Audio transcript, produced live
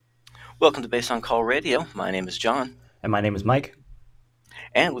Welcome to Based on Call Radio. My name is John, And my name is Mike.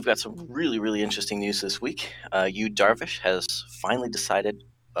 and we've got some really interesting news this week. Yu Darvish has finally decided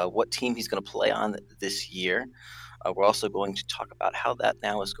what team he's going to play on this year. We're also going to talk about how that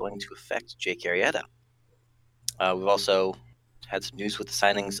now is going to affect Jake Arrieta. We've also had some news with the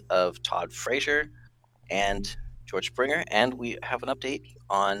signings of Todd Frazier and George Springer, and we have an update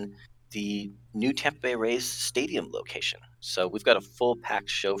on the new Tampa Bay Rays stadium location. So we've got a full packed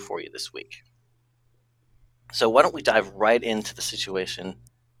show for you this week. So why don't we dive right into the situation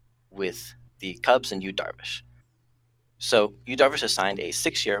with the Cubs and Yu Darvish. So Yu Darvish has signed a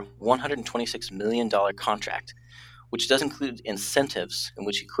 6-year, $126 million contract, which does include incentives in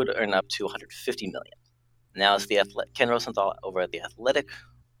which he could earn up to $150 million. Now, as Ken Rosenthal over at The Athletic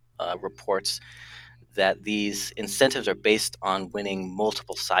reports that these incentives are based on winning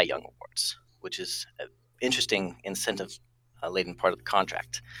multiple Cy Young awards, which is an interesting incentive-laden part of the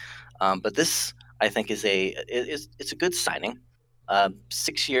contract. But this, I think, it's a good signing.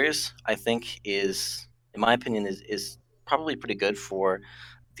 6 years, I think, is, in my opinion, is probably pretty good for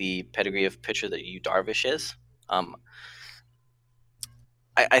the pedigree of pitcher that Yu Darvish is.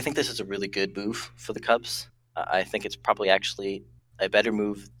 I think this is a really good move for the Cubs. I think it's probably actually a better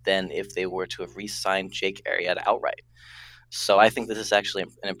move than if they were to have re-signed Jake Arrieta outright. So I think this is actually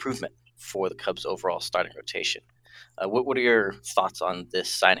an improvement for the Cubs' overall starting rotation. What are your thoughts on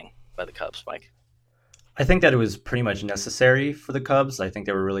this signing by the Cubs, Mike? I think that it was pretty much necessary for the Cubs. I think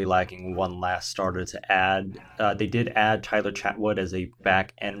they were really lacking one last starter to add. They did add Tyler Chatwood as a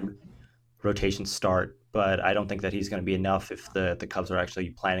back end rotation start, but I don't think that he's going to be enough if the Cubs are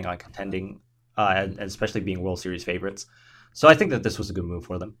actually planning on contending, and especially being World Series favorites. So I think that this was a good move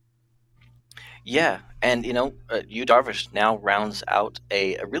for them. Yeah, and Yu Darvish now rounds out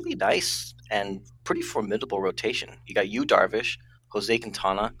a really nice and pretty formidable rotation. You got Yu Darvish, Jose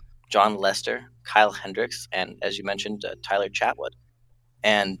Quintana, John Lester, Kyle Hendricks, and as you mentioned, Tyler Chatwood.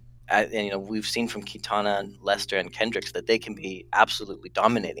 And we've seen from Quintana, Lester, and Hendricks that they can be absolutely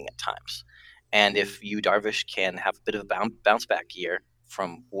dominating at times. And if Yu Darvish can have a bit of a bounce back year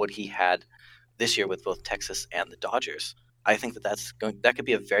from what he had this year with both Texas and the Dodgers, I think that could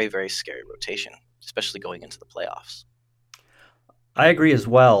be a very scary rotation, especially going into the playoffs. I agree as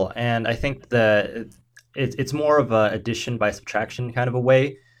well, and I think that it's more of a addition by subtraction kind of a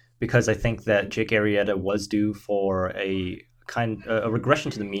way, because I think that Jake Arrieta was due for a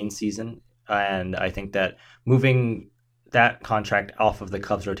regression to the mean season, and I think that moving that contract off of the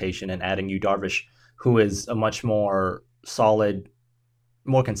Cubs rotation and adding Yu Darvish, who is a much more solid,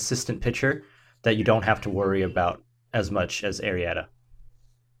 more consistent pitcher that you don't have to worry about as much as Arrieta.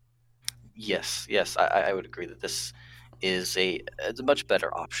 Yes, I would agree that this is it's a much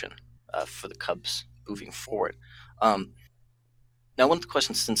better option for the Cubs moving forward. Now, one of the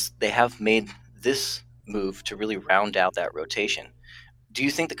questions, since they have made this move to really round out that rotation, do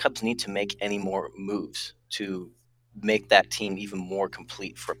you think the Cubs need to make any more moves to make that team even more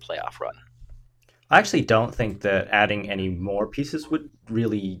complete for a playoff run? I actually don't think that adding any more pieces would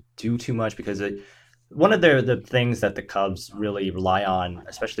really do too much, because one of the things that the Cubs really rely on,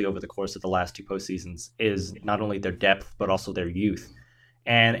 especially over the course of the last two postseasons, is not only their depth but also their youth.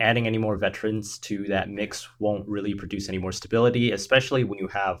 And adding any more veterans to that mix won't really produce any more stability, especially when you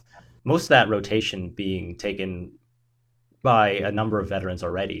have most of that rotation being taken by a number of veterans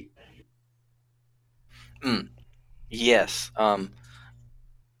already. Mm, yes.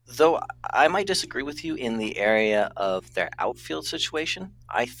 Though I might disagree with you in the area of their outfield situation.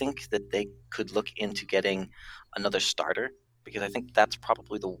 I think that they could look into getting another starter, because I think that's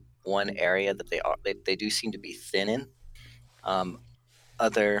probably the one area that they do seem to be thin in. Um,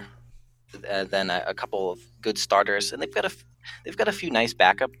 other than a couple of good starters, and they've got a few nice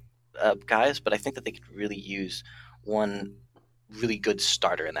backup guys, but I think that they could really use one really good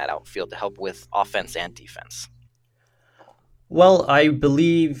starter in that outfield to help with offense and defense. Well, I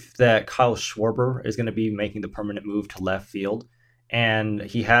believe that Kyle Schwarber is going to be making the permanent move to left field, and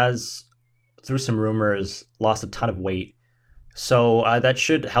he has, through some rumors, lost a ton of weight. So that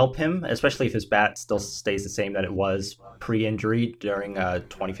should help him, especially if his bat still stays the same that it was pre-injury during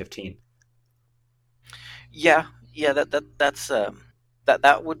 2015. Yeah,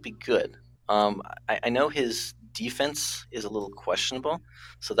 that would be good. I know his defense is a little questionable,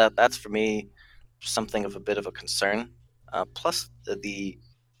 so that's for me something of a bit of a concern. Plus the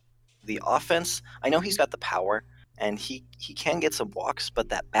offense, I know he's got the power and he can get some walks, but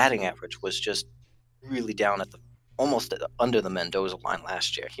that batting average was just really down at the almost under the Mendoza line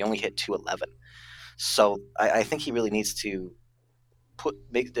last year. He only hit 211. So I think he really needs to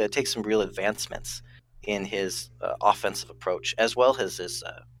take some real advancements in his offensive approach, as well as his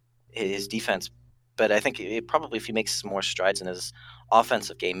his defense. But I think probably if he makes some more strides in his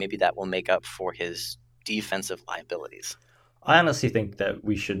offensive game, maybe that will make up for his defensive liabilities. I honestly think that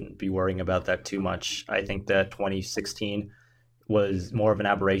we shouldn't be worrying about that too much. I think that 2016 was more of an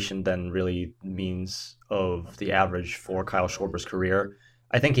aberration than really means of the average for Kyle Schwarber's career.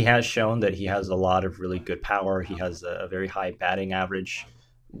 I think he has shown that he has a lot of really good power. He has a very high batting average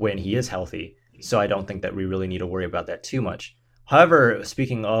when he is healthy. So I don't think that we really need to worry about that too much. However,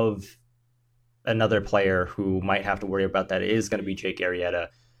 speaking of another player who might have to worry about that is going to be Jake Arrieta.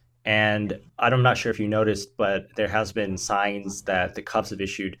 And I'm not sure if you noticed, but there has been signs that the Cubs have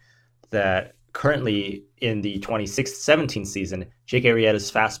issued that currently in the 2017 season, Jake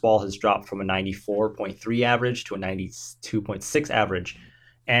Arrieta's fastball has dropped from a 94.3 average to a 92.6 average,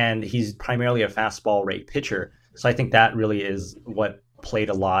 and he's primarily a fastball rate pitcher. So I think that really is what played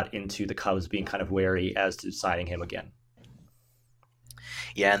a lot into the Cubs being kind of wary as to signing him again.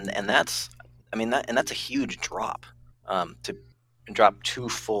 Yeah, and that's, I mean, that's a huge drop, to drop 2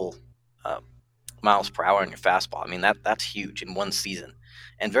 full uh, miles per hour in your fastball. I mean, that's huge in one season,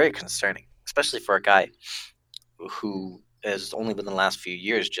 and very concerning, especially for a guy who has only within the last few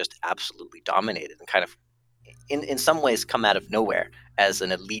years just absolutely dominated and kind of, in some ways, come out of nowhere as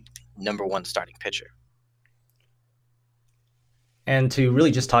an elite number one starting pitcher. And to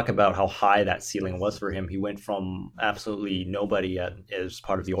really just talk about how high that ceiling was for him, he went from absolutely nobody as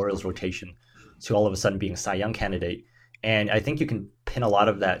part of the Orioles rotation to all of a sudden being a Cy Young candidate. And I think you can pin a lot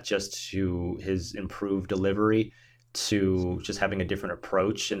of that just to his improved delivery, to just having a different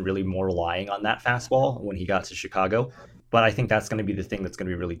approach and really more relying on that fastball when he got to Chicago. But I think that's going to be the thing that's going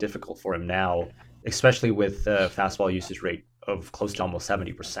to be really difficult for him now, especially with the fastball usage rate of close to almost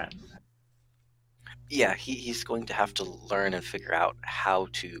 70%. Yeah, he's going to have to learn and figure out how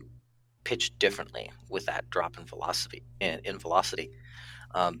to pitch differently with that drop in velocity. In velocity,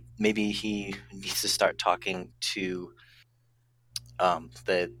 maybe he needs to start talking to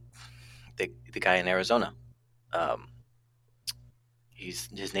the guy in Arizona. Um,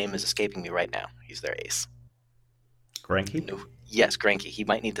 his name is escaping me right now. He's their ace. Greinke? No, yes, Greinke. He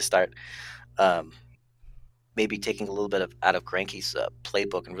might need to start, um, maybe taking a little bit of out of Greinke's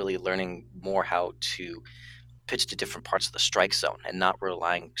playbook and really learning more how to pitch to different parts of the strike zone and not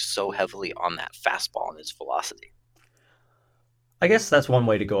relying so heavily on that fastball and its velocity. I guess that's one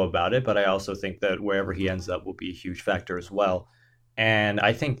way to go about it, but I also think that wherever he ends up will be a huge factor as well. And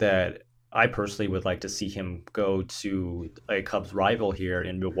I think that I personally would like to see him go to a Cubs rival here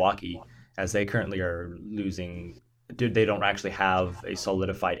in Milwaukee, as they currently are losing. Dude, they don't actually have a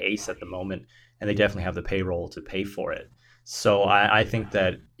solidified ace at the moment, and they definitely have the payroll to pay for it. So I think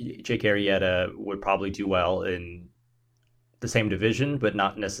that Jake Arrieta would probably do well in the same division, but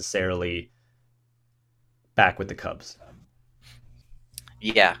not necessarily back with the Cubs.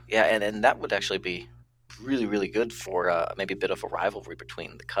 Yeah, and that would actually be really, really good for maybe a bit of a rivalry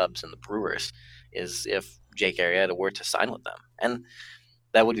between the Cubs and the Brewers, is if Jake Arrieta were to sign with them. And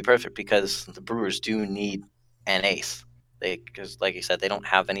that would be perfect because the Brewers do need an ace. Because, like you said, they don't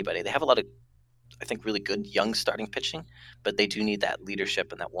have anybody. They have a lot of, I think, really good young starting pitching, but they do need that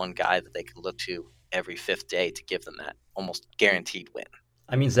leadership and that one guy that they can look to every fifth day to give them that almost guaranteed win.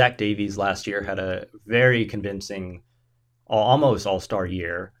 I mean, Zach Davies last year had a very convincing, almost all star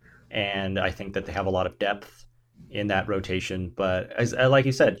year, and I think that they have a lot of depth in that rotation. But as like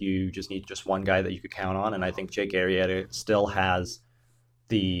you said, you just need just one guy that you could count on, and I think Jake Arrieta still has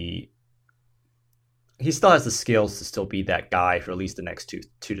the skills to still be that guy for at least the next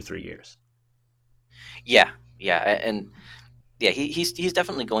two to 3 years. Yeah, and yeah, he's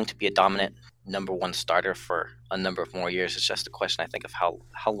definitely going to be a dominant number one starter for a number of more years. It's just a question, I think, of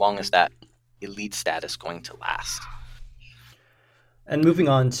how long is that elite status going to last. And moving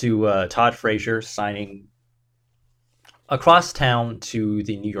on to Todd Frazier signing across town to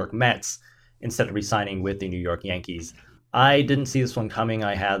the New York Mets instead of resigning with the New York Yankees. I didn't see this one coming.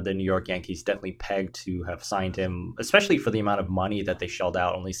 I had the New York Yankees definitely pegged to have signed him, especially for the amount of money that they shelled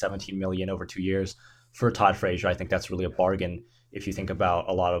out, only 17 million over 2 years for Todd Frazier. I think that's really a bargain if you think about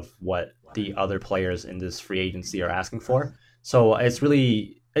a lot of what the other players in this free agency are asking for. So it's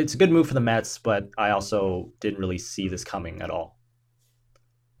a good move for the Mets, but I also didn't really see this coming at all.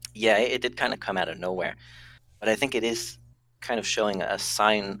 Yeah, it did kind of come out of nowhere, but I think it is kind of showing a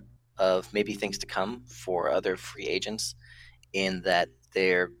sign of maybe things to come for other free agents, in that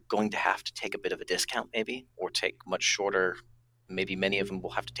they're going to have to take a bit of a discount, maybe, or take much shorter. Maybe many of them will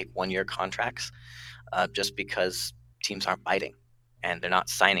have to take 1 year contracts, just because teams aren't biting and they're not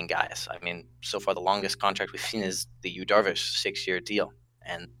signing guys. I mean, so far the longest contract we've seen is the Yu Darvish 6 year deal,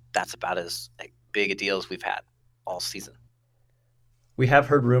 and that's about as, like, big a deal as we've had all season. We have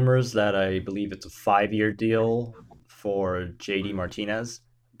heard rumors that I believe it's a 5-year deal for JD Martinez,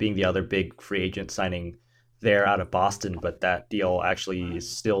 being the other big free agent signing there out of Boston, but that deal actually is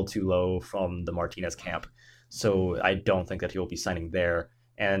still too low from the Martinez camp. So I don't think that he will be signing there.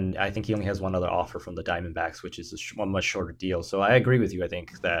 And I think he only has one other offer from the Diamondbacks, which is a much shorter deal. So I agree with you. I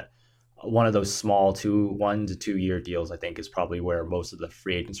think that one of those small 1 to 2 year deals, I think, is probably where most of the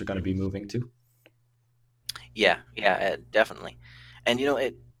free agents are going to be moving to. Yeah, yeah, definitely. And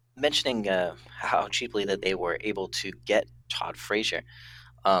mentioning how cheaply that they were able to get Todd Frazier,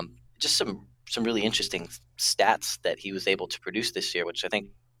 just some really interesting stats that he was able to produce this year, which I think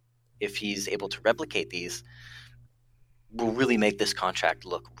if he's able to replicate these, will really make this contract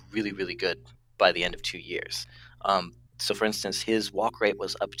look really, really good by the end of 2 years. So, for instance, his walk rate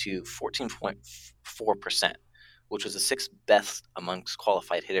was up to 14.4%, which was the sixth best amongst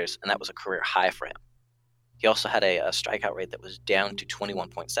qualified hitters, and that was a career high for him. He also had a strikeout rate that was down to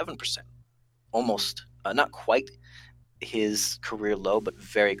 21.7%, almost not quite his career low, but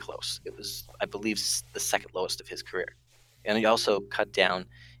very close. It was, I believe, the second lowest of his career. And he also cut down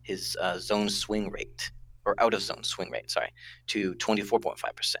his zone swing rate, or out of zone swing rate, sorry, to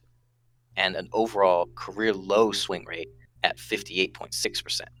 24.5%, and an overall career low swing rate at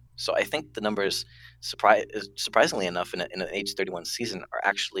 58.6%. So I think the numbers, surprisingly enough, in an age 31 season, are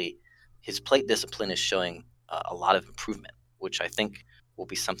actually his plate discipline is showing a lot of improvement, which I think will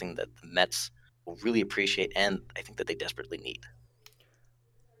be something that the Mets will really appreciate, and I think that they desperately need.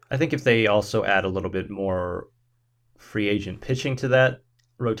 I think if they also add a little bit more free agent pitching to that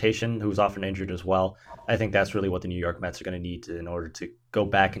rotation, who's often injured as well, I think that's really what the New York Mets are going to need in order to go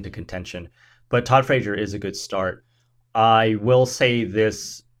back into contention. But Todd Frazier is a good start. I will say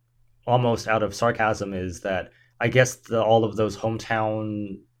this almost out of sarcasm is that I guess all of those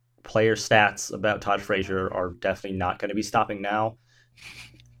hometown player stats about Todd Frazier are definitely not going to be stopping now.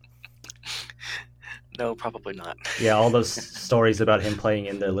 No, probably not. Yeah, all those stories about him playing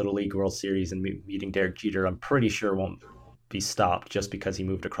in the Little League World Series and meeting Derek Jeter, I'm pretty sure won't be stopped just because he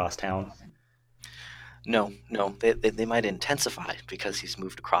moved across town. No, they might intensify because he's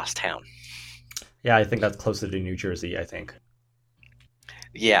moved across town. Yeah, I think that's closer to New Jersey, I think.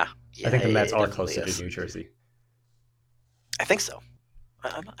 Yeah, I think the Mets are definitely closer is. to New Jersey. I think so.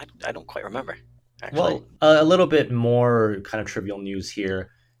 I don't quite remember, actually. Well, a little bit more kind of trivial news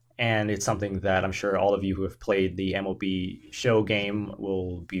here, and it's something that I'm sure all of you who have played the MLB Show game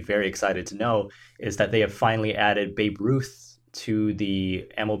will be very excited to know, is that they have finally added Babe Ruth to the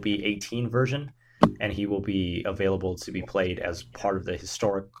MLB 18 version, and he will be available to be played as part of the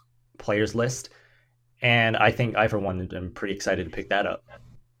historic players list. And I think I, for one, am pretty excited to pick that up.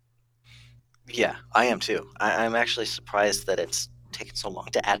 Yeah, I am too. I'm actually surprised that it's taken so long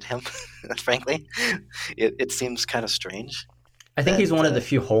to add him. Frankly, it seems kind of strange I think that. he's one of the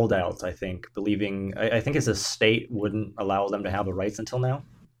few holdouts, I think, believing. I think his estate wouldn't allow them to have the rights until now,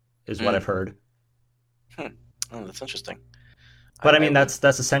 is what Mm, I've heard. hmm, oh, that's interesting. But I I mean, would.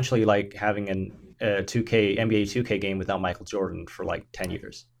 that's essentially like having an 2K NBA 2K game without Michael Jordan for like 10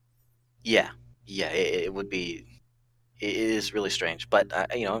 years. Yeah, yeah. It would be. It is really strange, but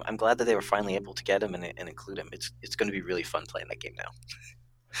I'm glad that they were finally able to get him and include him. It's going to be really fun playing that game now.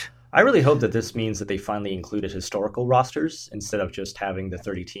 I really hope that this means that they finally included historical rosters instead of just having the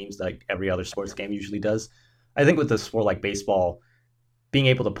 30 teams like every other sports game usually does. I think with a sport like baseball, being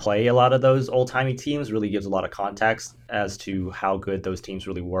able to play a lot of those old timey teams really gives a lot of context as to how good those teams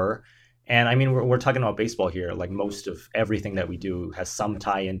really were. And I mean, we're talking about baseball here. Like most of everything that we do has some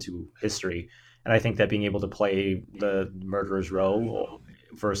tie into history. And I think that being able to play the Murderers Row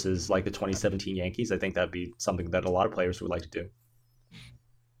versus like the 2017 Yankees, I think that'd be something that a lot of players would like to do.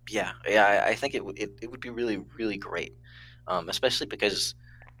 Yeah, yeah. I think it would be really really great, especially because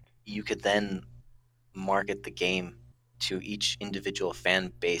you could then market the game to each individual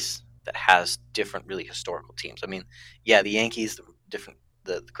fan base that has different really historical teams. I mean, yeah, the Yankees,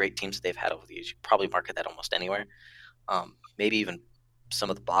 the great teams that they've had over the years, you probably market that almost anywhere. Maybe even some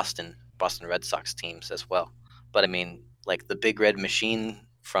of the Boston Red Sox teams as well. But I mean, like the Big Red Machine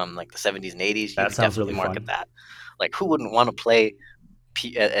from like the 70s and 80s, you That could sounds definitely really market fun. that. Like, who wouldn't want to play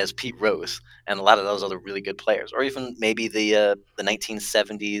as Pete Rose and a lot of those other really good players, or even maybe the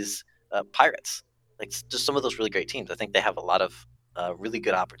 1970s Pirates, like just some of those really great teams. I think they have a lot of really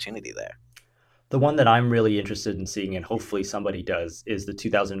good opportunity there. The one that I'm really interested in seeing, and hopefully somebody does, is the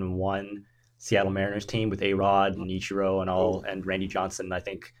 2001 Seattle Mariners team with A Rod and Ichiro and all, Oh, and Randy Johnson. I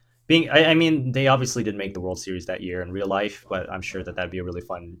think I mean, they obviously didn't make the World Series that year in real life, but I'm sure that that'd be a really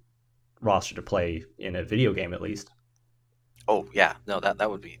fun roster to play in a video game at least. oh yeah, no, that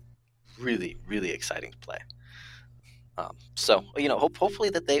would be really really exciting to play. So hopefully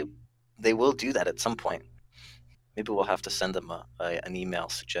that they will do that at some point. Maybe we'll have to send them an email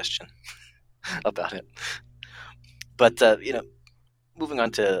suggestion about it. But moving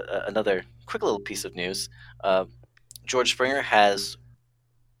on to another quick little piece of news, George Springer has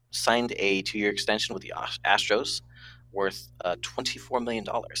signed a 2-year extension with the Astros worth $24 million,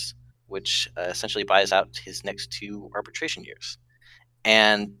 which essentially buys out his next 2 arbitration years.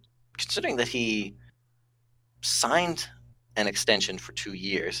 And considering that he signed an extension for 2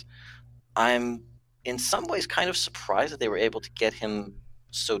 years, I'm in some ways kind of surprised that they were able to get him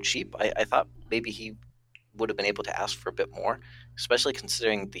so cheap. I thought maybe he would have been able to ask for a bit more, especially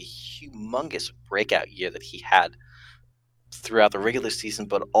considering the humongous breakout year that he had throughout the regular season,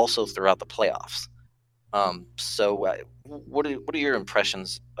 but also throughout the playoffs. What are your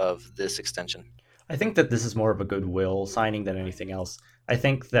impressions of this extension? I think that this is more of a goodwill signing than anything else. I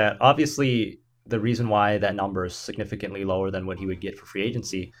think that obviously the reason why that number is significantly lower than what he would get for free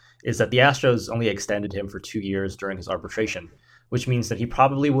agency is that the Astros only extended him for 2 years during his arbitration, which means that he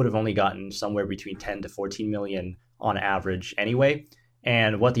probably would have only gotten somewhere between 10 to 14 million on average anyway.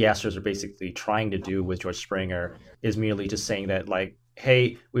 And what the Astros are basically trying to do with George Springer is merely just saying that, like,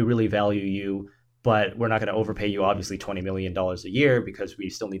 hey, we really value you, but we're not going to overpay you obviously $20 million a year because we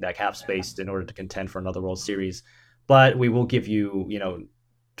still need that cap space in order to contend for another World Series. But we will give you,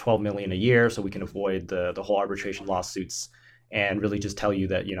 12 million a year so we can avoid the whole arbitration lawsuits and really just tell you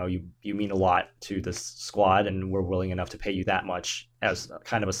that, you mean a lot to this squad and we're willing enough to pay you that much as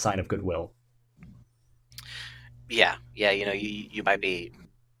kind of a sign of goodwill. Yeah, you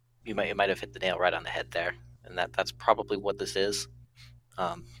might have hit the nail right on the head there, and that's probably what this is.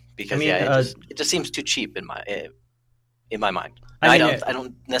 I Because mean, it just seems too cheap in my mind. I Now, mean, I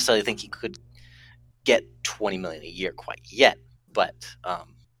don't necessarily think he could get 20 million a year quite yet, but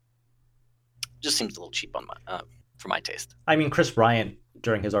just seems a little cheap on my for my taste. I mean, Chris Bryant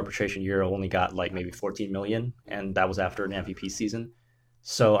during his arbitration year only got like maybe 14 million, and that was after an MVP season.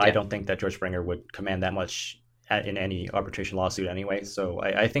 So I Yeah, don't think that George Springer would command that much in any arbitration lawsuit anyway. So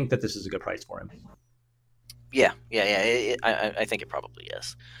I think that this is a good price for him. yeah. I think it probably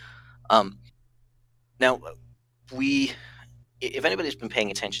is. Um, Now, we if anybody's been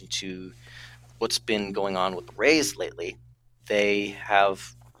paying attention to what's been going on with the Rays lately, they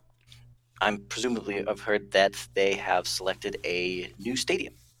have I'm presumably I've heard that they have selected a new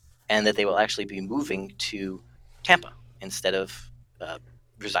stadium and that they will actually be moving to Tampa instead of uh,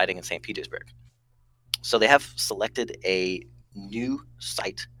 residing in St. Petersburg. So they have selected a new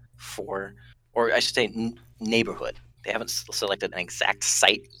site for, or I should say, neighborhood. They haven't selected an exact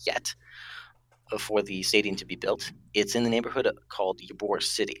site yet for the stadium to be built. It's in the neighborhood called Ybor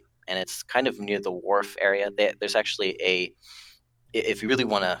City, and it's kind of near the wharf area. There's actually if you really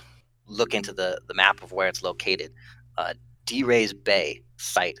want to look into the map of where it's located, D. Ray's Bay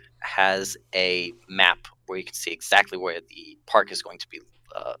site has a map where you can see exactly where the park is going to be,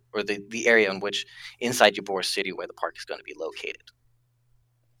 or the area in which inside Ybor City where the park is going to be located.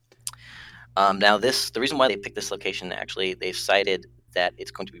 Now, the reason why they picked this location, actually, they've cited that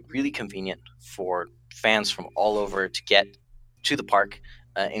it's going to be really convenient for fans from all over to get to the park,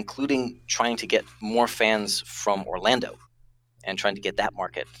 including trying to get more fans from Orlando and trying to get that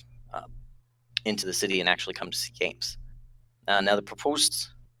market uh, into the city and actually come to see games. Now, the proposed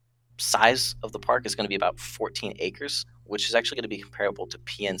size of the park is going to be about 14 acres, which is actually going to be comparable to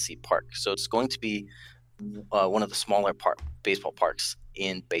PNC Park. So it's going to be one of the smaller baseball parks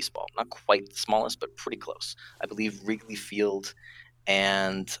in baseball. Not quite the smallest, but pretty close. I believe Wrigley Field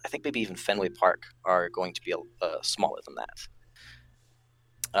and I think maybe even Fenway Park are going to be smaller than that.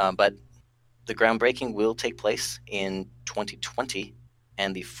 But the groundbreaking will take place in 2020,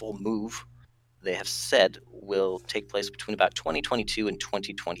 and the full move, they have said, will take place between about 2022 and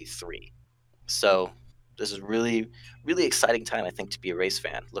 2023. So this is really, really exciting time, I think, to be a Rays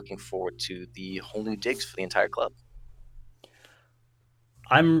fan. Looking forward to the whole new digs for the entire club.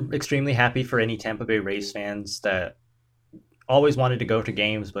 I'm extremely happy for any Tampa Bay Rays fans that always wanted to go to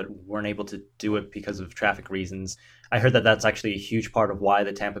games but weren't able to do it because of traffic reasons. I heard that that's actually a huge part of why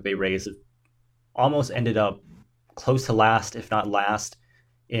the Tampa Bay Rays have almost ended up close to last, if not last,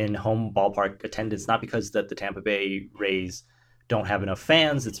 in home ballpark attendance. Not because that the Tampa Bay Rays don't have enough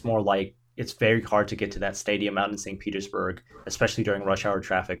fans. It's more like it's very hard to get to that stadium out in St. Petersburg, especially during rush hour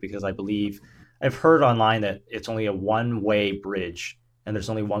traffic, because I believe I've heard online that it's only a one-way bridge and there's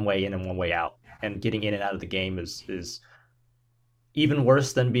only one way in and one way out. And getting in and out of the game is even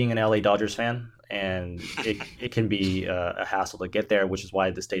worse than being an LA Dodgers fan, and it can be a hassle to get there, which is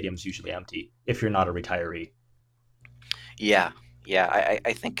why the stadium's usually empty if you're not a retiree. Yeah,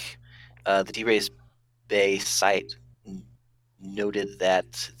 I think the D Rays Bay site noted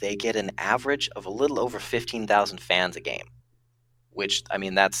that they get an average of a little over 15,000 fans a game, which, I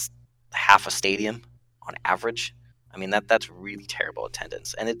mean, that's half a stadium on average. I mean, that's really terrible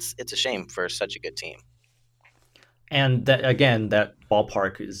attendance, and it's a shame for such a good team. And that again, that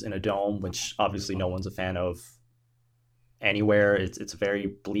ballpark is in a dome, which obviously no one's a fan of anywhere. It's a very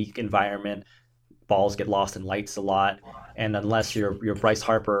bleak environment. Balls get lost in lights a lot, and unless you're Bryce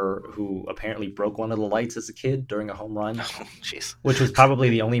Harper, who apparently broke one of the lights as a kid during a home run, Jeez. which was probably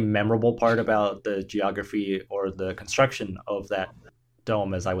the only memorable part about the geography or the construction of that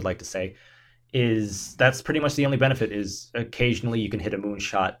dome, as I would like to say, is that's pretty much the only benefit is occasionally you can hit a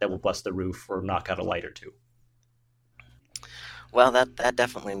moonshot that will bust the roof or knock out a light or two. Well, that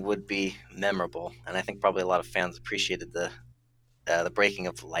definitely would be memorable, and I think probably a lot of fans appreciated the breaking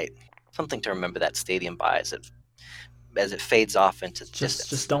of the light. Something to remember that stadium by as it fades off into the distance.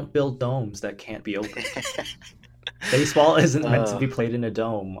 Just don't build domes that can't be opened. Baseball isn't meant to be played in a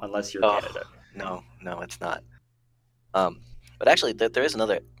dome unless you're Canada. No, it's not. But actually, there is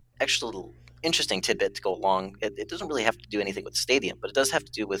another extra little interesting tidbit to go along. It doesn't really have to do anything with the stadium, but it does have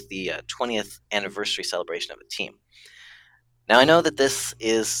to do with the 20th anniversary celebration of a team. Now, I know that this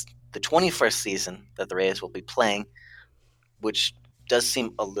is the 21st season that the Rays will be playing, which does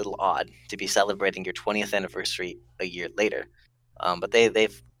seem a little odd to be celebrating your 20th anniversary a year later. But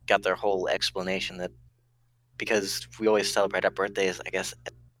they've got their whole explanation that because we always celebrate our birthdays, I guess,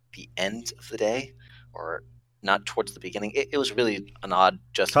 at the end of the day or not towards the beginning. It was really an odd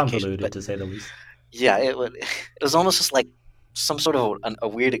justification. Convoluted, to say the least. Yeah, it was almost just like some sort of a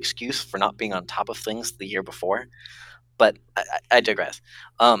weird excuse for not being on top of things the year before. But I digress.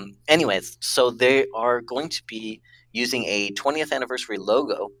 Anyways, so they are going to be using a 20th anniversary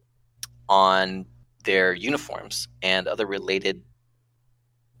logo on their uniforms and other related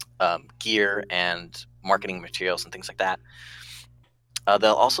gear and marketing materials and things like that.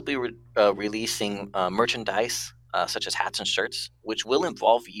 They'll also be releasing merchandise such as hats and shirts, which will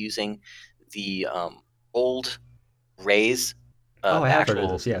involve using the old Rays. I have heard of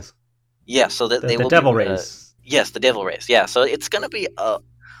this, yes. Yeah, so that they will Devil Rays. Yes, the Devil Rays. Yeah, so it's going to be a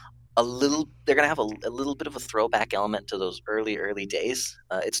little. They're going to have a little bit of a throwback element to those early days.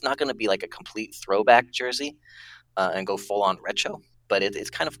 It's not going to be like a complete throwback jersey and go full on retro, but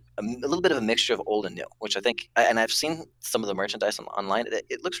it's kind of a little bit of a mixture of old and new, which I think. And I've seen some of the merchandise online.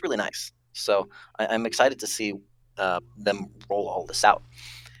 It looks really nice. So I'm excited to see them roll all this out.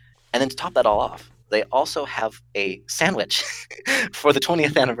 And then to top that all off, they also have a sandwich for the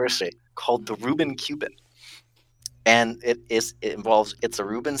 20th anniversary called the Reuben Cuban. And it's a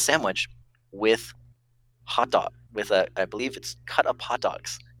Reuben sandwich with hot dog, I believe it's cut up hot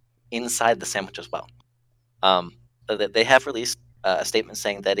dogs inside the sandwich as well. They have released a statement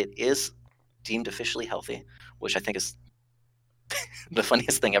saying that it is deemed officially healthy, which I think is the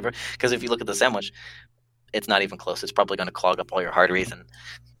funniest thing ever. Because if you look at the sandwich, it's not even close. It's probably going to clog up all your arteries, and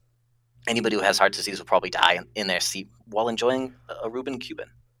anybody who has heart disease will probably die in their seat while enjoying a Reuben Cuban.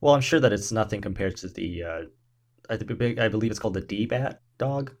 Well, I'm sure that it's nothing compared to the I believe it's called the D-Bat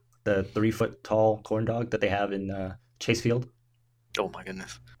dog, the 3-foot tall corn dog that they have in Chase Field. Oh my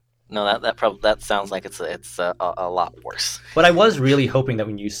goodness! No, that sounds like it's a lot worse. But I was really hoping that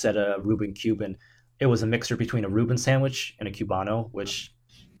when you said a Reuben Cuban, it was a mixture between a Reuben sandwich and a Cubano, which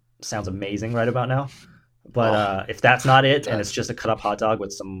sounds amazing right about now. But if that's not it, and it's just a cut up hot dog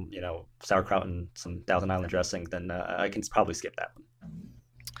with some sauerkraut and some Thousand Island dressing, then I can probably skip that one.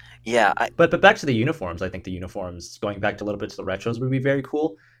 Yeah, but back to the uniforms. I think the uniforms, going back to a little bit to the retros, would be very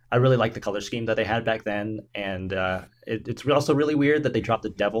cool. I really like the color scheme that they had back then, and it's also really weird that they dropped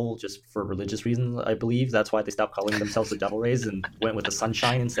the devil just for religious reasons. I believe that's why they stopped calling themselves the Devil Rays and went with the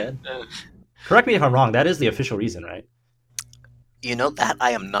sunshine instead. Correct me if I'm wrong. That is the official reason, right? That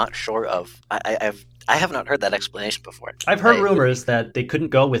I am not sure of. I have not heard that explanation before. I've heard rumors that they couldn't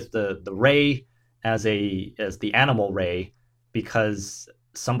go with the ray as the animal ray because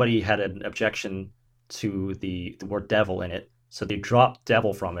somebody had an objection to the word devil in it, so they dropped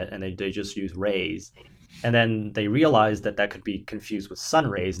devil from it and they just used rays, and then they realized that could be confused with sun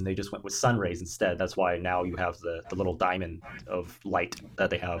rays and they just went with sun rays instead. That's why now you have the little diamond of light that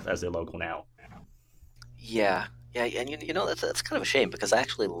they have as their logo now. Yeah, and that's kind of a shame because I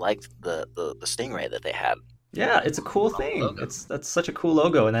actually liked the stingray that they had. Yeah, it's a cool thing. That's such a cool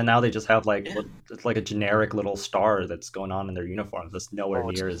logo, and then now they just have it's like a generic little star that's going on in their uniforms. That's nowhere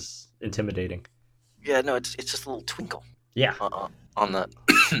near as intimidating. Yeah, no, it's just a little twinkle. Yeah, on the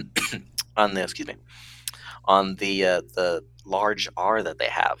on the large R that they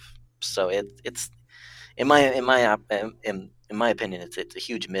have. So it's in my opinion, it's a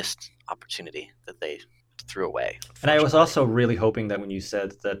huge missed opportunity that they threw away, And I was unfortunately. also really hoping that when you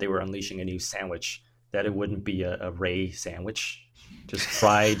said that they were unleashing a new sandwich, that it wouldn't be a Ray sandwich, just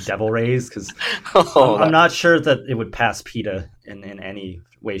fried devil rays, because I'm, Oh, I'm not sure that it would pass PETA in any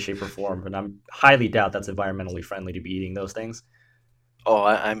way, shape, or form. And I'm highly doubt that's environmentally friendly to be eating those things.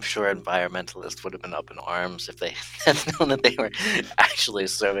 I'm sure environmentalists would have been up in arms if they had known that they were actually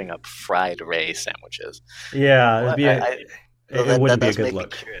serving up fried Ray sandwiches. Yeah, Well, well, it that wouldn't be a does good make me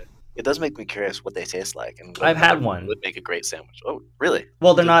look. curious. It does make me curious what they taste like and I've whether had they one. would make a great sandwich. Oh, really?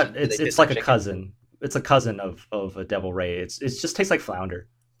 Well, they're Do not. they It's taste like like a chicken? cousin. It's a cousin of a devil ray. It just tastes like flounder.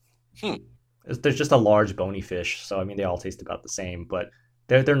 Hmm. There's just a large bony fish, so I mean they all taste about the same, but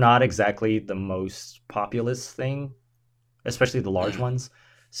they're not exactly the most populous thing, especially the large Hmm. ones.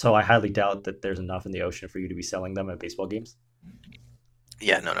 So I highly doubt that there's enough in the ocean for you to be selling them at baseball games.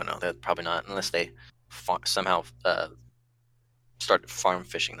 Yeah, no. They're probably not unless they somehow start farm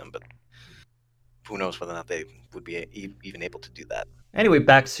fishing them. But who knows whether or not they would be even able to do that. Anyway,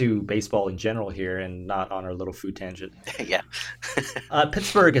 back to baseball in general here, and not on our little food tangent. Yeah.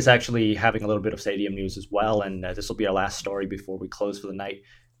 Pittsburgh is actually having a little bit of stadium news as well, and this will be our last story before we close for the night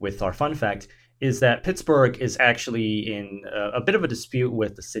with our fun fact. Is that Pittsburgh is actually in a bit of a dispute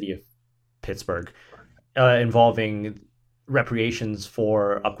with the city of Pittsburgh involving reparations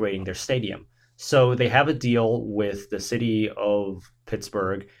for upgrading their stadium. So they have a deal with the city of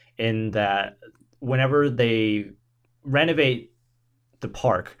Pittsburgh in that whenever they renovate the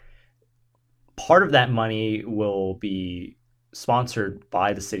park, part of that money will be sponsored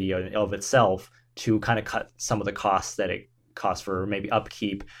by the city of itself to kind of cut some of the costs that it costs for maybe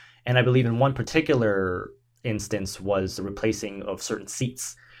upkeep. And I believe in one particular instance was the replacing of certain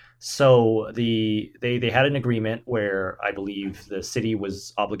seats. So they had an agreement where I believe the city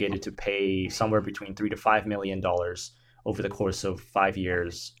was obligated to pay somewhere between $3 to $5 million over the course of 5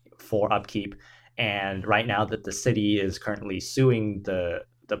 years for upkeep. And right now that the city is currently suing the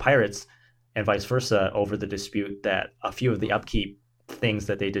Pirates and vice versa over the dispute that a few of the upkeep things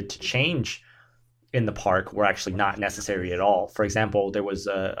that they did to change in the park were actually not necessary at all. For example, there was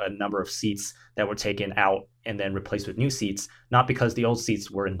a number of seats that were taken out and then replaced with new seats, not because the old seats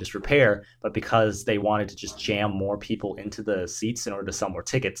were in disrepair, but because they wanted to just jam more people into the seats in order to sell more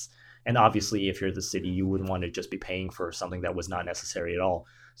tickets. And obviously, if you're the city, you wouldn't want to just be paying for something that was not necessary at all.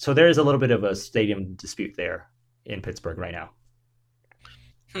 So there is a little bit of a stadium dispute there in Pittsburgh right now.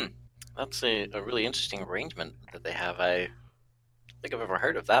 Hmm. That's a really interesting arrangement that they have. I think I've ever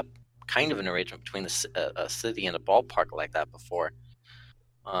heard of that kind of an arrangement between a city and a ballpark like that before.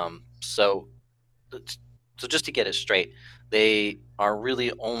 So, so just to get it straight, they are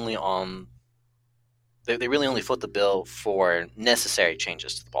really only on. They really only foot the bill for necessary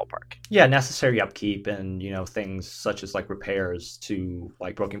changes to the ballpark. Yeah, necessary upkeep and things such as like repairs to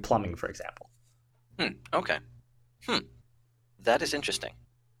like broken plumbing, for example. Okay. Hmm. That is interesting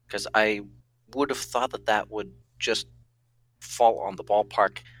because I would have thought that that would just fall on the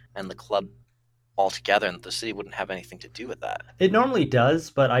ballpark and the club altogether, and the city wouldn't have anything to do with that. It normally does,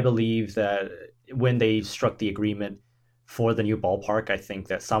 but I believe that when they struck the agreement for the new ballpark, I think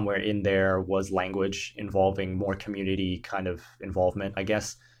that somewhere in there was language involving more community kind of involvement, I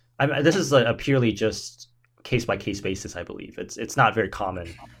guess. This Hmm. is a purely just case by case basis, I believe. It's not very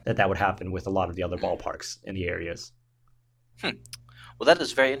common that that would happen with a lot of the other ballparks in the areas. Hmm. Well, that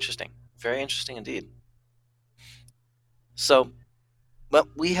is very interesting. Very interesting indeed. So, well,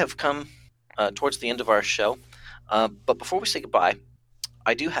 we have come towards the end of our show. But before we say goodbye,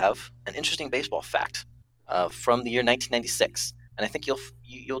 I do have an interesting baseball fact from the year 1996, and I think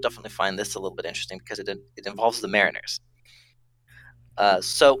you'll definitely find this a little bit interesting because it involves the Mariners. Like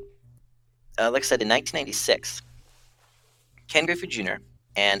I said, in 1996, Ken Griffey Jr.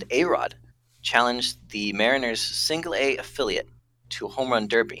 and A Rod challenged the Mariners' Single A affiliate to a home run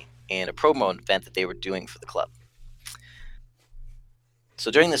derby in a promo event that they were doing for the club. So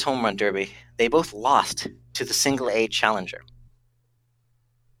during this home run derby, they both lost to the Single A challenger.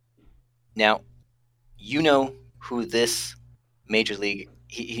 Now, you know who this major league.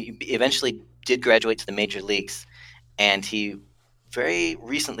 He eventually did graduate to the major leagues, and he very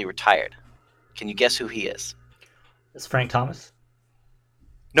recently retired. Can you guess who he is? It's Frank Thomas.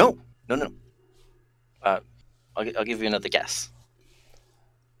 No, no. Uh, I'll give you another guess.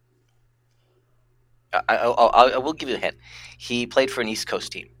 I will give you a hint. He played for an East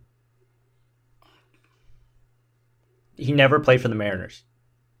Coast team. He never played for the Mariners.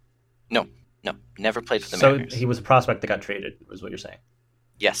 No, never played for the So Mariners. he was a prospect that got traded, is what you're saying.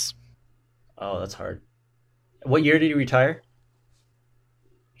 Yes, Oh, that's hard. What year did he retire?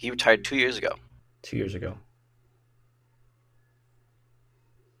 he retired 2 years ago. 2 years ago.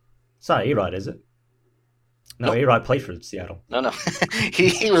 It's not A-Rod, is it? No, Nope. A-Rod played for Seattle. No, no.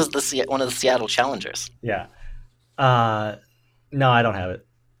 He was one of the Seattle Challengers. Yeah. Uh, no, I don't have it.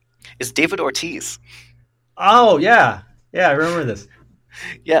 It's David Ortiz. Oh yeah, yeah, I remember this.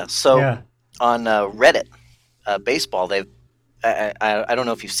 Yeah. So Yeah. on Reddit, baseball, I don't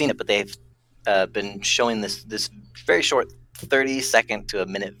know if you've seen it, but they've been showing this very short 30-second to a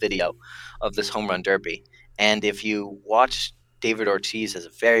minute video of this home run derby. And if you watch David Ortiz as a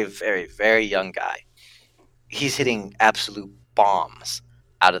very, very, very young guy, he's hitting absolute bombs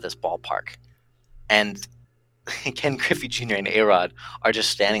out of this ballpark. And Ken Griffey Jr. and A-Rod are just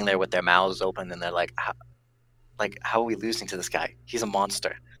standing there with their mouths open, and they're like, how are we losing to this guy? He's a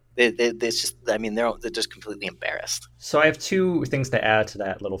monster. It's just, I mean, they're just completely embarrassed. So I have two things to add to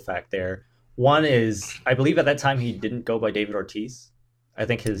that little fact there. One is, I believe at that time he didn't go by David Ortiz. I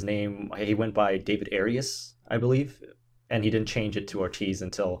think his name, he went by David Arias, I believe, and he didn't change it to Ortiz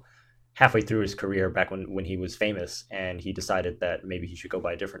until halfway through his career, back when he was famous, and he decided that maybe he should go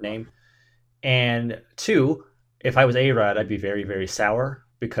by a different name. And two, if I was A-Rod, I'd be very, very sour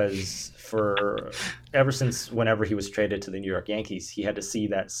because for ever since whenever he was traded to the New York Yankees, he had to see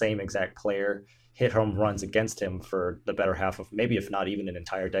that same exact player hit home runs against him for the better half of, maybe if not even an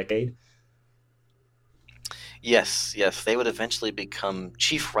entire decade. Yes, yes, they would eventually become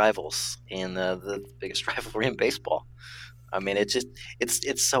chief rivals in the biggest rivalry in baseball. I mean,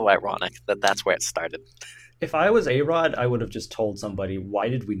 it's so ironic that that's where it started. If I was A-Rod, I would have just told somebody, why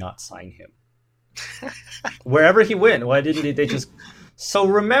did we not sign him? Wherever he went, why didn't they just... So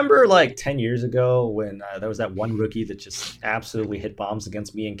remember like 10 years ago when there was that one rookie that just absolutely hit bombs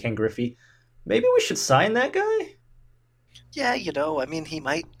against me and Ken Griffey? Maybe we should sign that guy? Yeah, I mean, he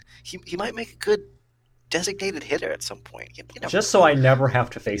might make a good designated hitter at some point. You never Just so know. I never have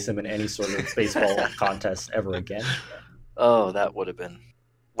to face him in any sort of baseball contest ever again. Oh, that would have been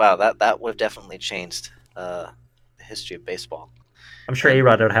wow. That would have definitely changed the history of baseball. I'm sure And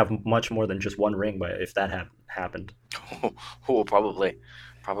A-Rod would have much more than just one ring if that happened. oh, probably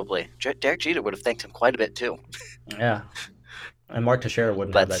Derek Jeter would have thanked him quite a bit too. Yeah. And Mark Teixeira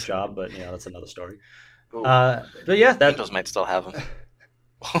wouldn't have that But job, but that's another story. ooh, But yeah, that Angels might still have him.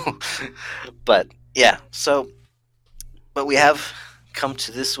 But yeah, but we have come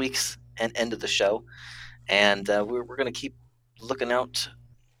to this week's end of the show, and we're going to keep looking out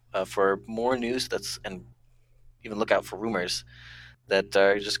for more news and even look out for rumors that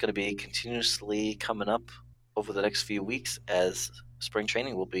are just going to be continuously coming up over the next few weeks as spring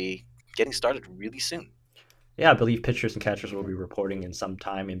training will be getting started really soon. yeah, I believe pitchers and catchers will be reporting in some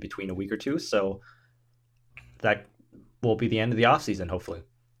time in between a week or two, so that will be the end of the off season, hopefully.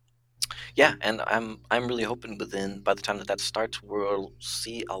 Yeah, and I'm really hoping by the time that starts, we'll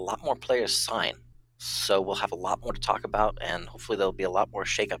see a lot more players sign. So we'll have a lot more to talk about, and hopefully there'll be a lot more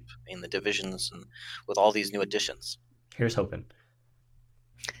shakeup in the divisions and with all these new additions. Here's hoping.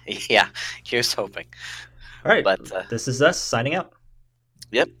 Yeah, here's hoping. All right, But this is us signing out.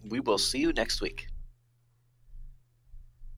 yep, we will see you next week.